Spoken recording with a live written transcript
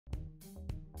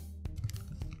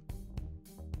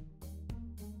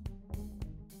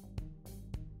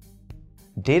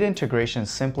Data integration,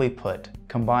 simply put,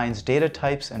 combines data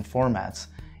types and formats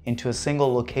into a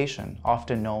single location,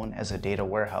 often known as a data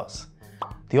warehouse.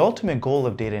 The ultimate goal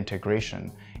of data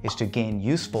integration is to gain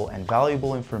useful and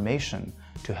valuable information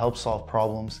to help solve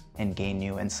problems and gain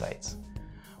new insights.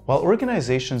 While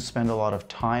organizations spend a lot of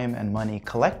time and money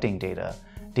collecting data,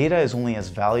 data is only as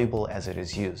valuable as it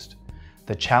is used.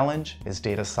 The challenge is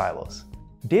data silos.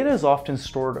 Data is often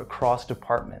stored across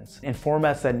departments in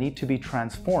formats that need to be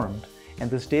transformed, and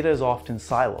this data is often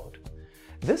siloed.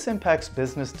 This impacts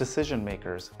business decision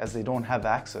makers as they don't have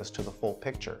access to the full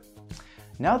picture.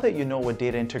 Now that you know what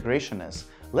data integration is,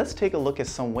 let's take a look at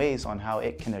some ways on how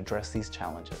it can address these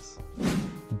challenges.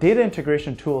 Data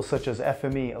integration tools such as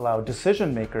FME allow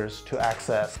decision makers to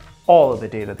access all of the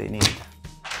data they need.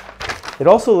 It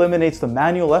also eliminates the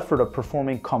manual effort of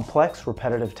performing complex,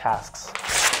 repetitive tasks.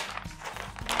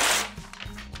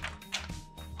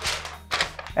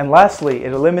 And lastly,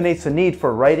 it eliminates the need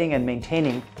for writing and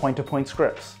maintaining point-to-point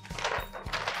scripts.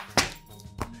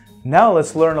 Now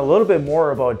let's learn a little bit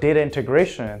more about data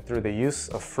integration through the use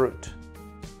of fruit.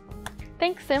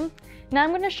 Thanks, Sim. Now I'm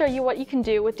going to show you what you can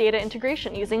do with data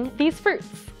integration using these fruits.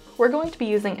 We're going to be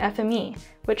using FME,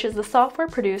 which is the software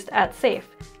produced at SAFE,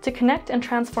 to connect and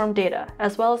transform data,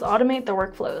 as well as automate the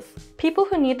workflows. People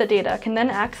who need the data can then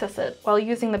access it while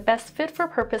using the best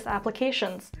fit-for-purpose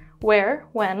applications, where,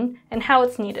 when, and how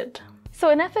it's needed. So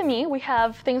in FME, we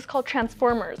have things called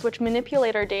transformers, which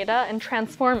manipulate our data and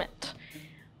transform it.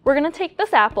 We're going to take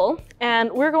this apple,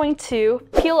 and we're going to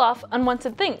peel off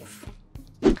unwanted things.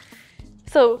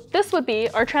 So this would be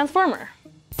our transformer.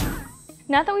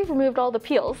 Now that we've removed all the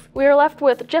peels, we are left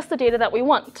with just the data that we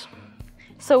want.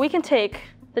 So we can take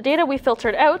the data we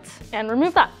filtered out and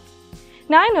remove that.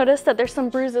 Now I notice that there's some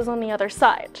bruises on the other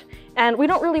side, and we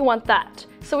don't really want that.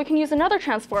 So we can use another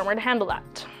transformer to handle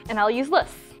that, and I'll use this.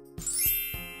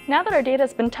 Now that our data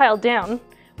has been tiled down,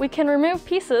 we can remove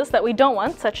pieces that we don't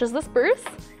want, such as this bruise,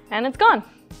 and it's gone.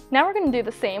 Now we're going to do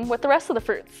the same with the rest of the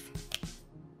fruits.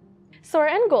 So our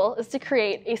end goal is to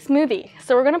create a smoothie.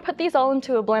 So we're going to put these all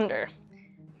into a blender.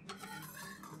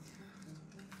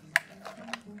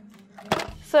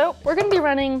 So we're going to be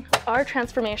running our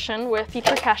transformation with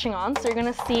feature caching on, so you're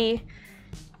going to see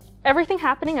everything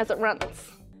happening as it runs.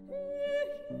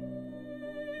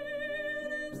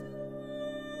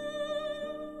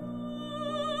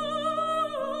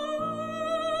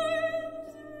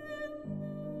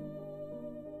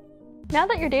 Now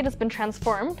that your data has been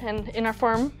transformed, and in our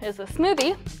form is a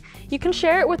smoothie, you can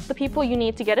share it with the people you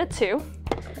need to get it to,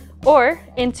 or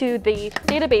into the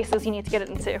databases you need to get it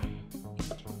into.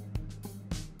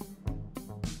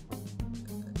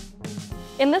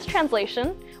 In this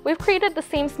translation, we've created the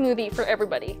same smoothie for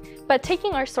everybody, but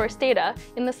taking our source data,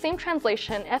 in the same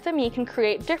translation, FME can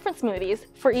create different smoothies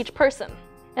for each person.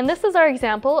 And this is our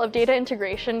example of data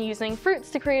integration using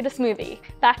fruits to create a smoothie.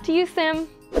 Back to you, Sim.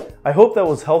 I hope that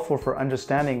was helpful for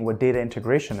understanding what data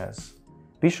integration is.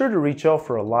 Be sure to reach out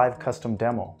for a live custom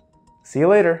demo. See you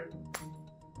later.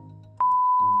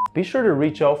 Be sure to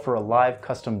reach out for a live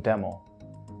custom demo.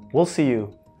 We'll see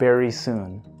you very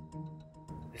soon.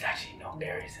 There's actually no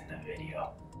berries in the video.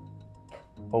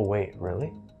 Oh wait,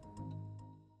 really?